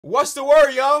What's the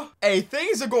word, y'all? Hey,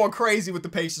 things are going crazy with the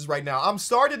Pacers right now. I'm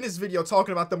starting this video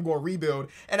talking about them going rebuild,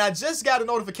 and I just got a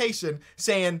notification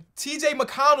saying TJ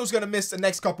McConnell's gonna miss the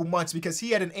next couple months because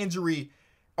he had an injury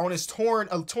on his torn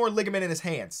ligament in his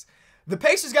hands. The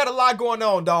Pacers got a lot going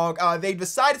on, dog. They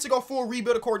decided to go full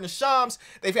rebuild according to Shams.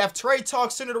 They have trade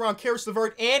talks centered around Caris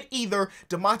LeVert and either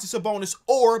Domantas Sabonis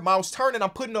or Myles Turner. And I'm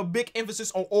putting a big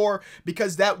emphasis on or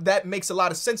because that makes a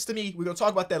lot of sense to me. We're going to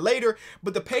talk about that later.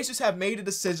 But the Pacers have made a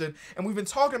decision, and we've been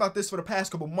talking about this for the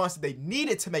past couple months, that they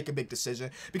needed to make a big decision.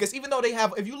 Because even though they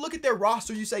have, if you look at their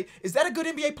roster, you say, is that a good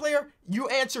NBA player? You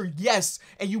answer yes,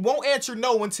 and you won't answer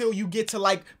no until you get to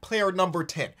like player number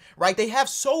 10, right? They have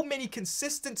so many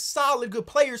consistent, solid, good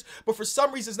players, but for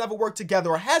some reason it's never worked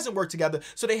together or hasn't worked together,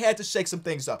 so they had to shake some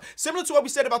things up. Similar to what we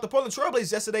said about the Portland Trail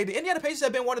Blazers yesterday, the Indiana Pacers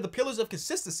have been one of the pillars of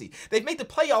consistency. They've made the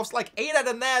playoffs like 8 out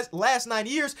of the last 9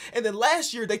 years, and then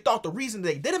last year they thought the reason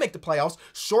they didn't make the playoffs,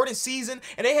 shortened season,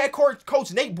 and they had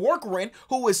coach Nate Bjorkgren,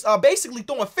 who was basically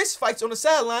throwing fist fights on the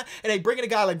sideline, and they bring in a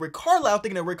guy like Rick Carlisle,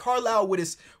 thinking that Rick Carlisle with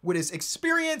his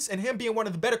experience and him being one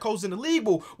of the better coaches in the league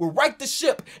will right the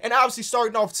ship. And obviously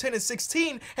starting off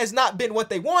 10-16 has not been what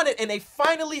they wanted, and they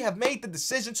finally have made the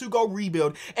decision to go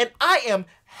rebuild. And I am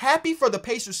happy for the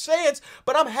Pacers fans,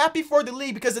 but I'm happy for the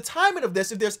league because the timing of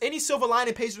this, if there's any silver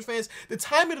lining Pacers fans, the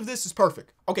timing of this is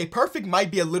perfect. Okay, perfect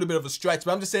might be a little bit of a stretch,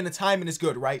 but I'm just saying the timing is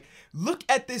good, right? Look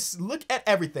at this, look at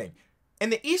everything. In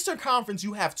the Eastern Conference,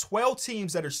 you have 12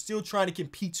 teams that are still trying to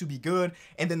compete to be good.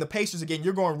 And then the Pacers, again,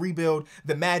 you're going to rebuild.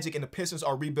 The Magic and the Pistons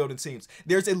are rebuilding teams.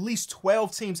 There's at least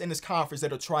 12 teams in this conference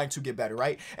that are trying to get better,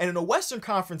 right? And in the Western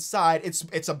Conference side,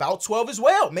 it's about 12 as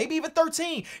well, maybe even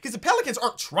 13, because the Pelicans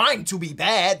aren't trying to be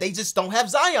bad. They just don't have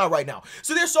Zion right now.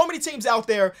 So there's so many teams out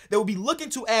there that will be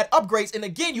looking to add upgrades. And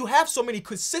again, you have so many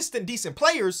consistent, decent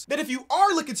players that if you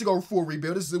are looking to go full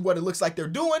rebuild, this is what it looks like they're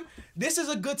doing. This is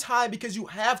a good time because you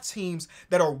have teams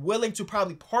that are willing to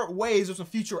probably part ways with some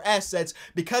future assets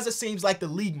because it seems like the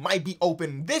league might be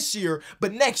open this year,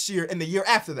 but next year and the year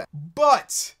after that.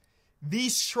 But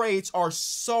these trades are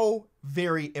so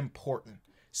very important.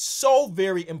 So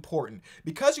very important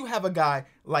because you have a guy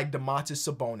like Domantas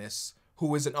Sabonis,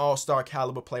 who is an all-star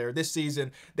caliber player. This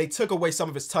season, they took away some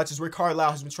of his touches. Rick Carlisle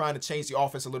has been trying to change the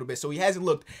offense a little bit, so he hasn't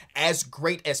looked as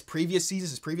great as previous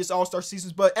seasons, as previous all-star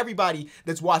seasons, but everybody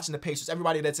that's watching the Pacers,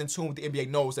 everybody that's in tune with the NBA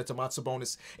knows that Domantas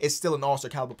Sabonis is still an all-star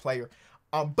caliber player.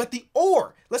 But the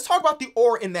or, let's talk about the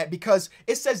or in that because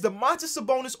it says Domantas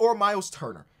Sabonis or Myles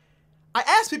Turner. I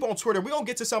asked people on Twitter, we're going to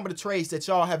get to some of the trades that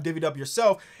y'all have divvied up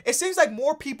yourself. It seems like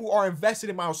more people are invested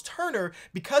in Myles Turner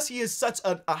because he is such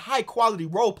a high-quality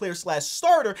role player slash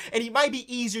starter, and he might be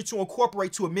easier to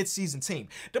incorporate to a midseason team.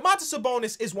 Domantas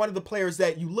Sabonis is one of the players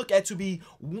that you look at to be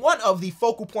one of the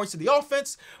focal points of the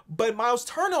offense, but Myles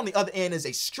Turner on the other end is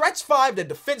a stretch five that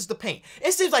defends the paint.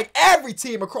 It seems like every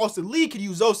team across the league could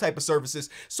use those type of services.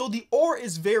 So the or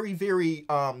is very, very,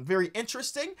 very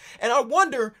interesting, and I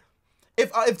wonder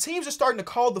if teams are starting to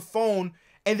call the phone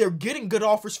and they're getting good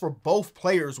offers for both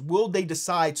players, will they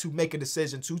decide to make a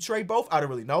decision to trade both? I don't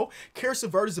really know. Caris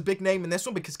LeVert is a big name in this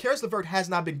one because Caris LeVert has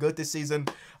not been good this season.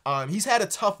 He's had a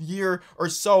tough year or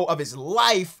so of his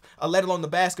life, let alone the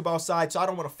basketball side, so I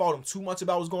don't want to fault him too much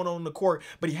about what's going on the court,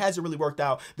 but he hasn't really worked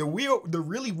out. The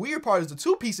really weird part is the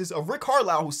two pieces of Rick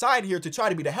Carlisle, who signed here to try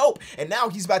to be the help, and now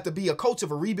he's about to be a coach of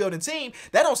a rebuilding team.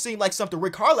 That don't seem like something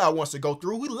Rick Carlisle wants to go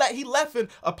through. He left in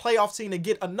a playoff team to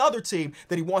get another team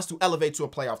that he wants to elevate to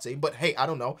a playoff team, but hey, I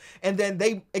don't know. And then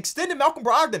they extended Malcolm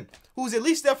Brogdon, who's at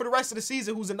least there for the rest of the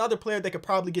season, who's another player that could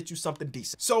probably get you something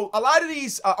decent. So a lot of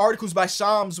these articles by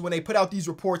Shams, when they put out these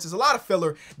reports, there's a lot of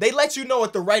filler. They let you know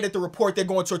at the report they're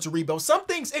going towards a rebuild. Some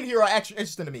things in here are actually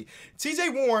interesting to me.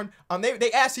 TJ Warren,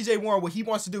 they asked TJ Warren what he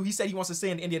wants to do. He said he wants to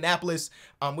stay in Indianapolis,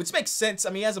 which makes sense. I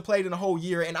mean, he hasn't played in a whole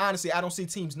year, and honestly, I don't see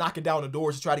teams knocking down the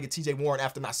doors to try to get TJ Warren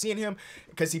after not seeing him,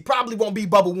 because he probably won't be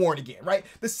Bubba Warren again, right?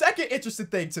 The second interesting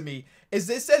thing to me is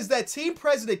it says that team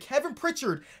president Kevin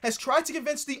Pritchard has tried to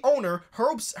convince the owner,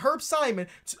 Herb Simon,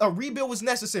 a rebuild was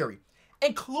necessary.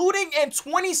 Including in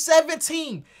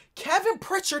 2017, Kevin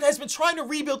Pritchard has been trying to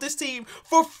rebuild this team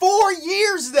for 4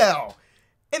 years now.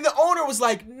 And the owner was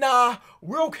like, nah,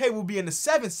 we're okay with being the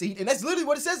 7th seed. And that's literally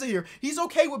what it says in here. He's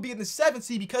okay with being the 7th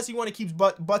seed because he wanted to keep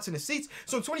butts in the seats.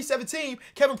 So in 2017,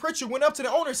 Kevin Pritchard went up to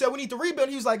the owner and said, we need to rebuild. And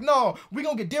he was like, no, we're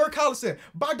going to get Derek Collison,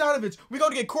 Bogdanovich. We're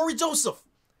going to get Corey Joseph.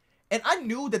 And I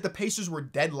knew that the Pacers were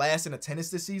dead last in attendance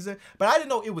this season, but I didn't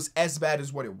know it was as bad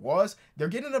as what it was. They're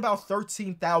getting about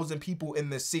 13,000 people in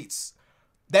the seats.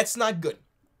 That's not good.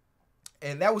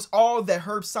 And that was all that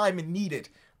Herb Simon needed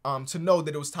to know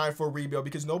that it was time for a rebuild,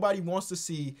 because nobody wants to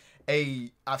see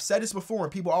I've said this before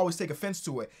and people always take offense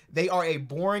to it. They are a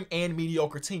boring and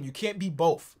mediocre team. You can't be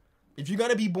both. If you're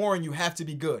going to be boring, you have to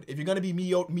be good. If you're going to be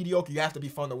mediocre, you have to be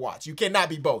fun to watch. You cannot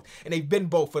be both. And they've been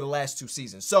both for the last 2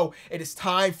 seasons. So it is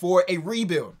time for a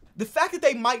rebuild. The fact that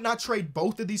they might not trade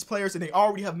both of these players and they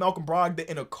already have Malcolm Brogdon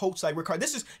and a coach like Rick Carlisle.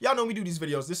 This is, y'all know we do these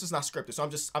videos. This is not scripted. So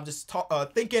I'm just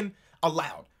thinking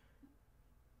aloud.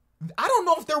 I don't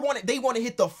know if they want to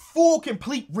hit the full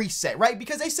complete reset, right?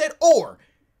 Because they said or.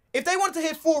 If they wanted to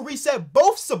hit full reset,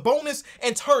 both Sabonis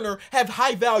and Turner have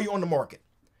high value on the market.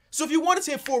 So if you wanted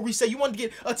to hit full reset, you wanted to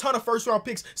get a ton of first-round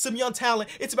picks, some young talent,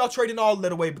 it's about trading all of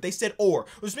that away. But they said or,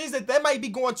 which means that might be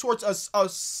going towards a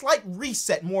slight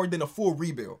reset more than a full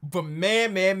rebuild. But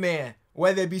man,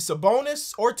 whether it be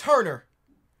Sabonis or Turner,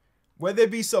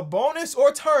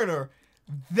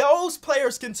 those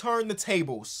players can turn the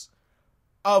tables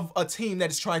of a team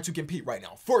that is trying to compete right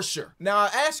now, for sure. Now, I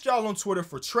asked y'all on Twitter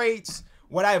for trades.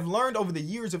 What I've learned over the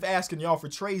years of asking y'all for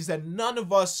trades, that none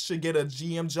of us should get a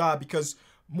GM job, because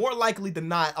more likely than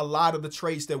not, a lot of the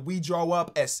trades that we draw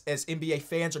up as NBA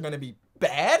fans are going to be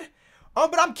bad.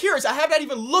 But I'm curious. I have not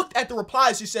even looked at the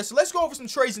replies you said. So let's go over some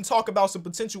trades and talk about some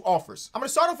potential offers. I'm going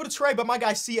to start off with a trade by my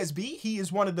guy CSB. He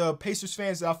is one of the Pacers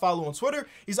fans that I follow on Twitter.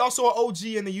 He's also an OG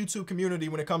in the YouTube community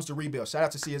when it comes to rebuild. Shout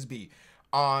out to CSB.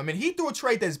 And he threw a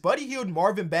trade that's Buddy Hield,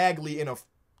 Marvin Bagley in a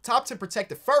top 10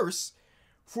 protected first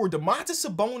for Domantas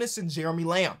Sabonis and Jeremy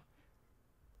Lamb.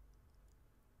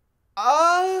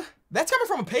 That's coming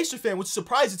from a Pacers fan, which is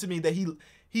surprising to me that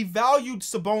he valued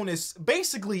Sabonis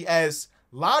basically as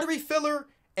lottery filler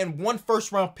and 1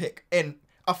 first-round pick and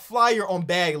a flyer on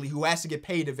Bagley who has to get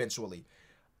paid eventually.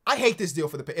 I hate this deal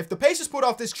for the Pacers. If the Pacers put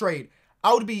off this trade,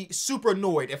 I would be super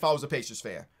annoyed if I was a Pacers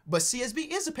fan. But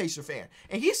CSB is a Pacers fan,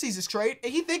 and he sees this trade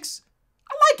and he thinks,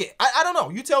 I like it. I don't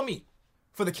know. You tell me.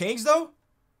 For the Kings, though,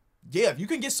 yeah, if you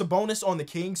can get Sabonis on the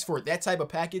Kings for that type of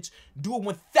package, do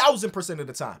it 1,000% of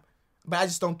the time. But I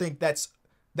just don't think that's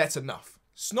enough.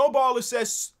 Snowballer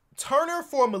says Turner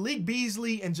for Malik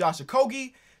Beasley and Josh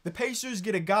Okogie. The Pacers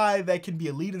get a guy that can be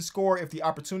a leading scorer if the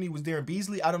opportunity was there in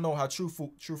Beasley. I don't know how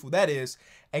truthful that is.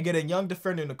 And get a young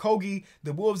defender in Okogie.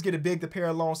 The Wolves get a big to pair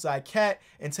alongside Cat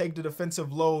and take the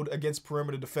defensive load against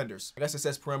perimeter defenders. I guess it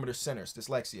says perimeter centers.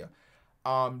 Dyslexia.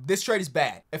 This trade is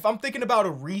bad. If I'm thinking about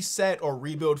a reset or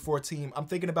rebuild for a team, I'm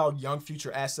thinking about young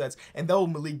future assets. And though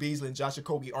Malik Beasley and Josh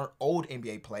Okogie aren't old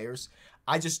NBA players,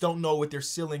 I just don't know what their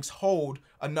ceilings hold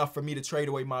enough for me to trade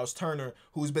away Miles Turner,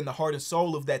 who's been the heart and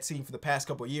soul of that team for the past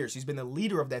couple of years. He's been the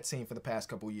leader of that team for the past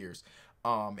couple of years.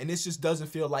 And this just doesn't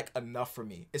feel like enough for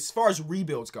me. As far as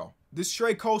rebuilds go, this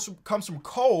trade comes from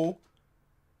Cole.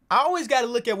 I always got to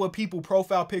look at what people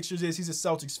profile pictures is. He's a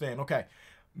Celtics fan. Okay.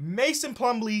 Mason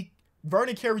Plumlee,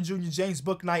 Vernon Carey Jr., James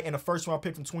Bouknight, and a first-round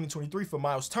pick from 2023 for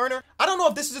Miles Turner. I don't know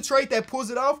if this is a trade that pulls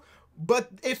it off, but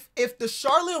if the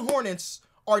Charlotte Hornets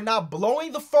are not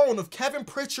blowing the phone of Kevin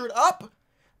Pritchard up,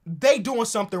 they doing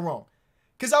something wrong.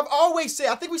 Because I've always said,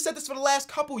 I think we said this for the last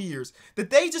couple years, that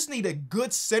they just need a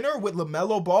good center with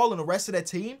LaMelo Ball and the rest of that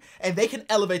team, and they can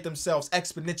elevate themselves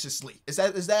exponentially. Is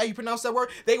that how you pronounce that word?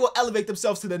 They will elevate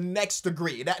themselves to the next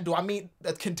degree. Do I mean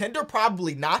a contender?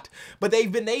 Probably not. But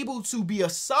they've been able to be a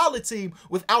solid team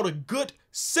without a good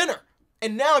center.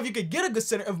 And now if you could get a good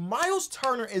center, if Miles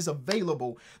Turner is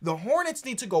available, the Hornets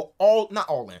need to go not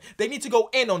all in. They need to go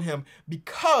in on him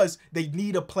because they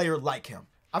need a player like him.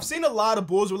 I've seen a lot of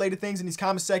Bulls-related things in these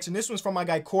comment section. This one's from my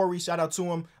guy Corey. Shout out to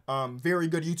him. Very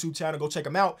good YouTube channel. Go check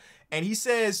him out. And he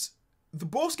says, the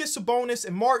Bulls get Sabonis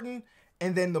and Martin,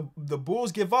 and then the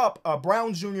Bulls give up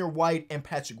Brown Jr., White, and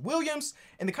Patrick Williams.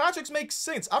 And the contracts make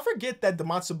sense. I forget that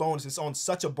Domantas Sabonis is on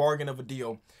such a bargain of a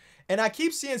deal. And I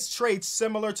keep seeing trades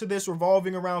similar to this,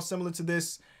 revolving around similar to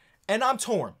this. And I'm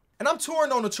torn. And I'm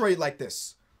torn on a trade like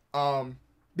this.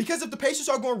 Because if the Pacers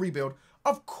are going to rebuild,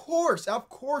 of course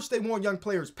they want young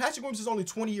players. Patrick Williams is only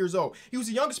 20 years old. He was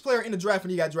the youngest player in the draft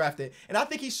when he got drafted. And I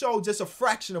think he showed just a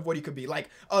fraction of what he could be. Like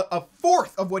a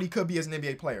fourth of what he could be as an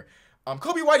NBA player.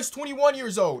 Kobe White is 21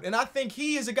 years old, and I think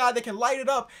he is a guy that can light it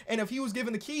up, and if he was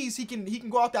given the keys, he can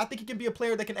go out there. I think he can be a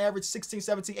player that can average 16,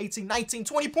 17, 18, 19,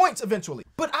 20 points eventually.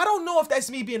 But I don't know if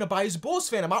that's me being a biased Bulls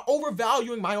fan. Am I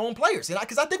overvaluing my own players?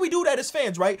 Because I think we do that as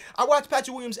fans, right? I watch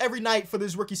Patrick Williams every night for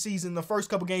this rookie season, the first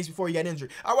couple games before he got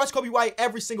injured. I watch Kobe White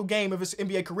every single game of his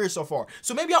NBA career so far.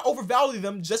 So maybe I overvalue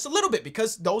them just a little bit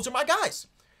because those are my guys.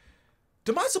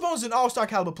 Domantas Sabonis is an all-star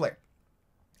caliber player.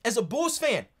 As a Bulls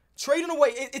fan, trading away,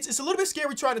 it's a little bit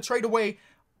scary trying to trade away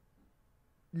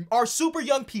our super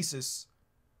young pieces.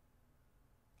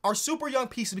 Our super young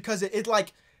pieces, because it's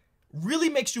like really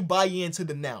makes you buy into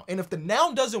the now. And if the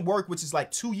now doesn't work, which is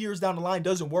like 2 years down the line,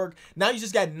 doesn't work, now you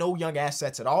just got no young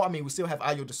assets at all. I mean, we still have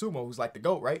Ayo Dosunmu, who's like the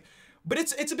GOAT, right? But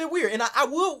it's a bit weird. And I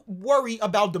will worry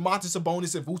about Domantas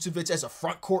Sabonis and Vucevic as a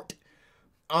front court.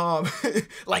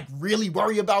 Like really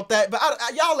worry about that. But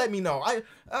y'all let me know.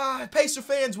 Pacer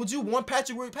fans, would you want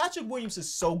Patrick Williams? Patrick Williams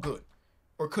is so good,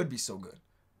 or could be so good.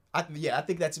 I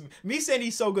think that's me saying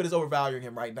he's so good is overvaluing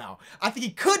him right now. I think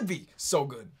he could be so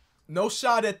good. No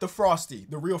shot at the Frosty,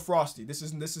 the real Frosty. This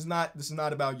is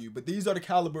not about you. But these are the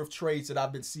caliber of trades that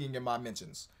I've been seeing in my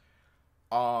mentions.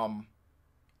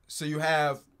 So you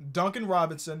have Duncan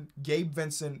Robinson, Gabe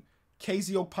Vincent,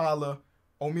 KZ Okpala,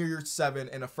 Omer Yurtseven,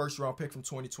 and a first-round pick from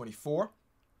 2024.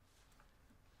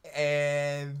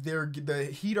 And the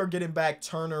Heat are getting back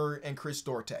Turner and Chris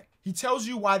Duarte. He tells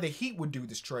you why the Heat would do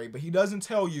this trade, but he doesn't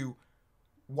tell you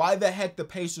why the heck the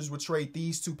Pacers would trade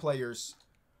these two players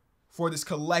for this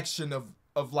collection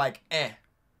of like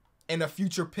and a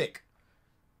future pick.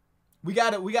 We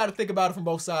gotta think about it from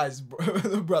both sides,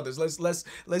 brothers.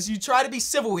 Let's you try to be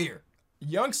civil here.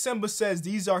 Young Simba says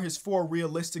these are his 4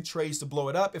 realistic trades to blow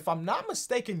it up. If I'm not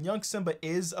mistaken, Young Simba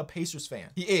is a Pacers fan.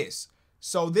 He is.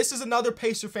 So this is another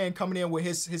Pacer fan coming in with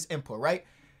his input, right?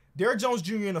 Derrick Jones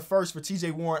Jr. in the first for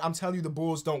TJ Warren. I'm telling you, the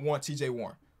Bulls don't want TJ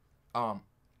Warren.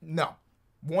 No.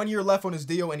 1 year left on his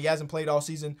deal, and he hasn't played all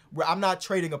season. I'm not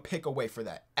trading a pick away for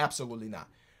that. Absolutely not.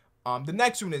 The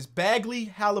next one is Bagley,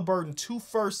 Halliburton, 2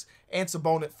 firsts, and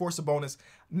Sabonis.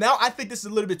 Now, I think this is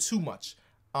a little bit too much.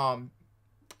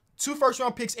 2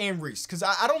 first-round picks and Reese, because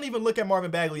I don't even look at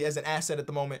Marvin Bagley as an asset at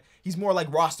the moment. He's more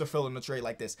like roster filler in a trade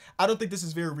like this. I don't think this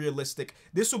is very realistic.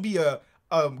 This will be a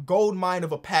gold mine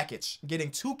of a package.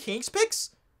 Getting 2 Kings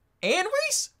picks and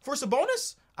Reese for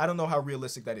Sabonis? I don't know how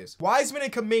realistic that is. Wiseman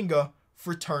and Kuminga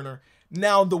for Turner.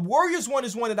 Now, the Warriors one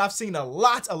is one that I've seen a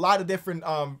lot of different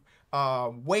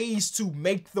ways to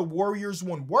make the Warriors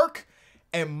one work.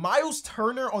 And Miles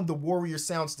Turner on the Warriors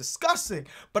sounds disgusting.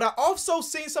 But I also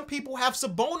seen some people have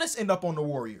Sabonis end up on the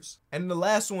Warriors. And the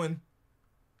last one,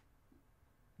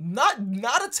 not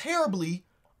a terribly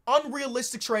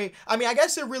unrealistic trade. I mean, I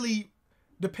guess it really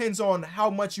depends on how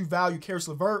much you value Caris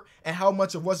LeVert and how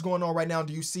much of what's going on right now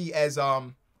do you see as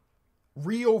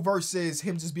real versus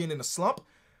him just being in a slump.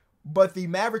 But the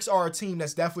Mavericks are a team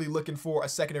that's definitely looking for a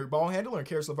secondary ball handler, and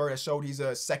Caris LeVert has showed he's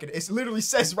a second. It literally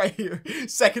says right here,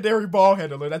 secondary ball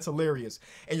handler. That's hilarious.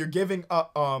 And you're giving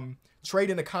up,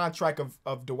 trading the contract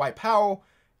of Dwight Powell,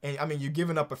 and I mean you're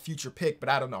giving up a future pick. But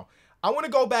I don't know. I want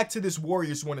to go back to this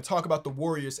Warriors one and talk about the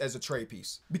Warriors as a trade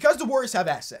piece because the Warriors have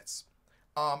assets.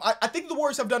 I think the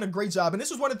Warriors have done a great job, and this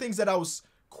was one of the things that I was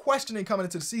questioning coming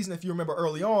into the season. If you remember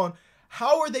early on.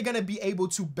 How are they going to be able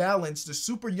to balance the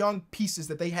super young pieces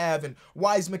that they have in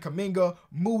Wiseman, Kuminga,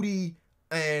 Moody,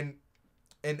 and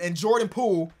Jordan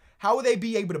Poole? How will they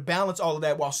be able to balance all of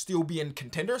that while still being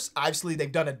contenders? Obviously, they've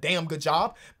done a damn good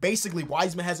job. Basically,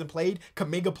 Wiseman hasn't played.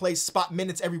 Kuminga plays spot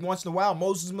minutes every once in a while.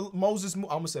 Moses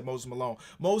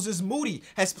Moody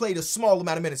has played a small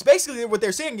amount of minutes. Basically, what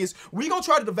they're saying is, we're going to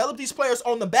try to develop these players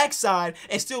on the backside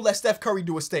and still let Steph Curry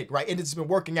do his thing, right? And it's been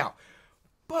working out.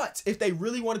 But if they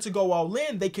really wanted to go all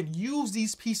in, they can use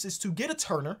these pieces to get a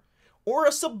Turner or a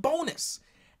Sabonis.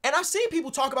 And I've seen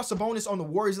people talk about Sabonis on the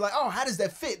Warriors like, oh, how does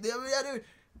that fit?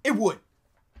 It would.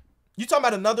 You talking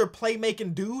about another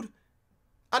playmaking dude?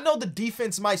 I know the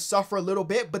defense might suffer a little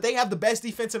bit, but they have the best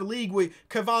defense in the league with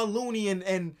Kevon Looney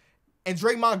and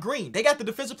Draymond Green. They got the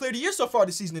defensive player of the year so far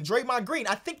this season, and Draymond Green.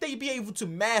 I think they'd be able to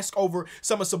mask over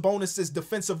some of Sabonis'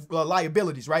 defensive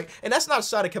liabilities, right? And that's not a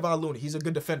shot at Kevon Looney. He's a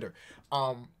good defender.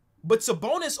 But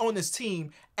Sabonis on this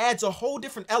team adds a whole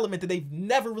different element that they've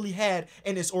never really had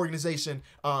in this organization,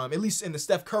 at least in the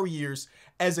Steph Curry years,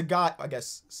 as a guy, I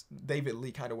guess David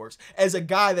Lee kind of works, as a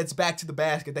guy that's back to the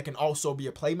basket that can also be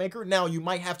a playmaker. Now, you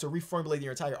might have to reformulate your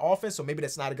entire offense, so maybe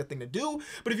that's not a good thing to do.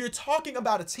 But if you're talking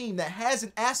about a team that has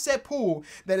an asset pool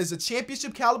that is a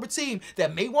championship caliber team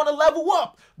that may want to level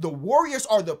up, the Warriors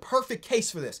are the perfect case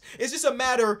for this. It's just a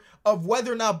matter of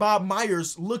whether or not Bob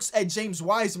Myers looks at James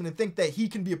Wiseman and think that he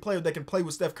can be a player that can play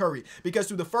with Steph Curry, because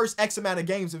through the first X amount of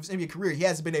games of his NBA career, he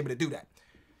hasn't been able to do that.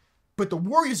 But the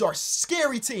Warriors are a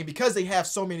scary team because they have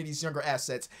so many of these younger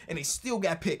assets, and they still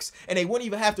got picks, and they wouldn't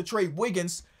even have to trade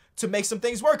Wiggins to make some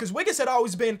things work, because Wiggins had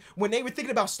always been, when they were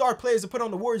thinking about star players to put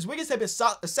on the Warriors, Wiggins had been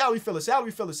a salary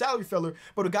filler,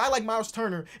 but a guy like Miles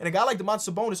Turner and a guy like Domantas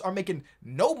Sabonis are making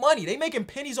no money. They making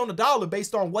pennies on the dollar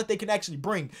based on what they can actually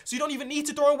bring, so you don't even need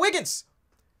to throw in Wiggins.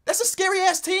 That's a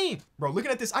scary-ass team. Bro, looking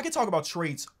at this, I can talk about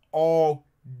trades all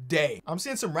day. I'm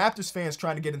seeing some Raptors fans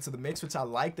trying to get into the mix, which I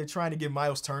like. They're trying to get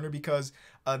Miles Turner because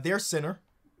their center,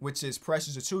 which is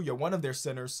Precious Achiuwa, one of their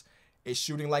centers, is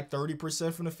shooting like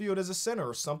 30% from the field as a center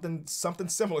or something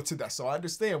similar to that. So I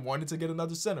understand wanting to get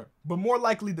another center. But more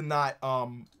likely than not,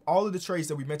 all of the trades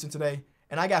that we mentioned today,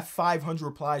 and I got 500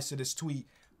 replies to this tweet,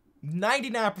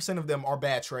 99% of them are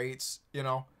bad trades, you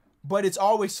know. But it's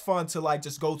always fun to like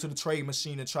just go to the trade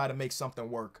machine and try to make something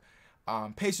work.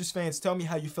 Pacers fans, tell me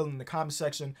how you feel in the comment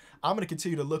section. I'm going to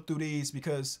continue to look through these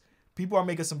because people are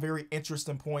making some very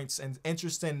interesting points, and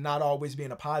interesting not always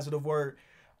being a positive word.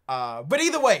 But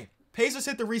either way, Pacers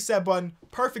hit the reset button.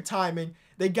 Perfect timing.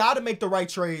 They got to make the right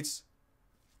trades,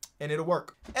 and it'll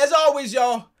work. As always,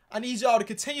 y'all, I need y'all to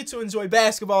continue to enjoy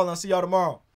basketball, and I'll see y'all tomorrow.